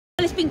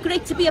been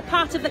great to be a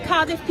part of the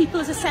Cardiff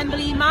People's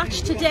Assembly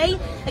march today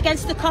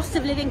against the cost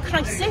of living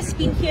crisis.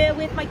 Been here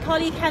with my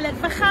colleague Heledd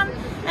Fychan,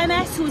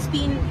 MS, who's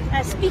been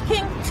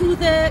speaking to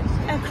the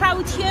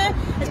crowd here,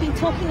 has been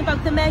talking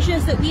about the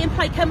measures that we in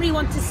Plaid Cymru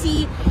want to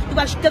see the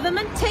Welsh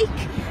Government take,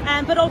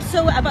 but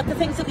also about the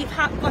things that we've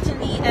got in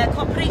the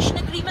cooperation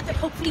agreement that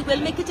hopefully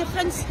will make a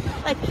difference,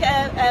 like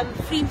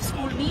free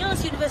school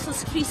meals, universal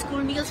free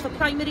school meals for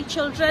primary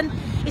children.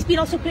 It's been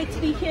also great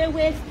to be here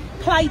with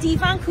Plaid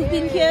Ifanc, who've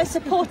been here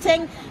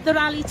supporting the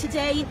rally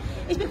today.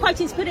 It's been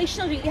quite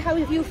inspirational, really. How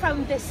have you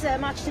found this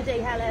march today,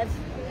 Heledd?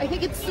 I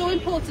think it's so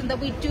important that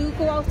we do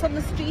go out on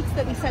the streets,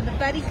 that we send a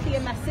very clear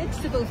message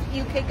to both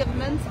UK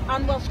government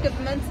and Welsh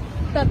government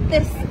that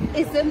this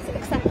isn't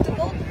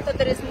acceptable, that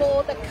there is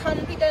more that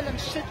can be done and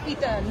should be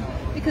done,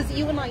 because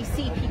you and I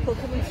see people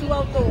coming through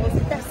our doors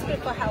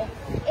desperate for help,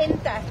 in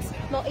debt,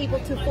 not able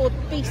to afford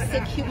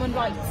basic human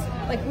rights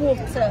like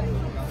water,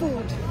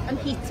 food and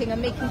heating,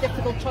 and making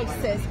difficult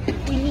choices.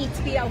 We need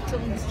to be out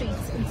on the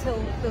streets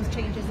until those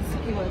changes are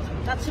secured.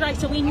 That's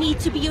right, and we need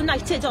to be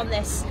united on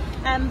this.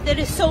 There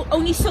is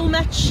only so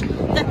much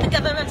that the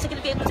governments are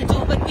going to be able to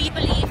do, but we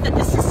believe that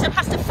the system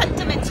has to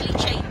fundamentally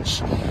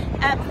change.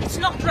 It's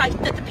not right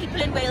that the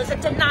people in Wales are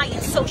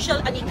denied social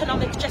and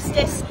economic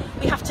justice.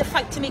 We have to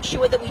fight to make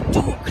sure that we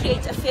do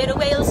create a fairer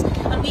Wales,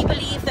 and we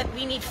believe that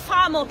we need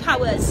far more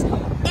powers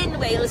in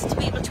Wales to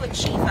be able to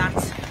achieve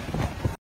that.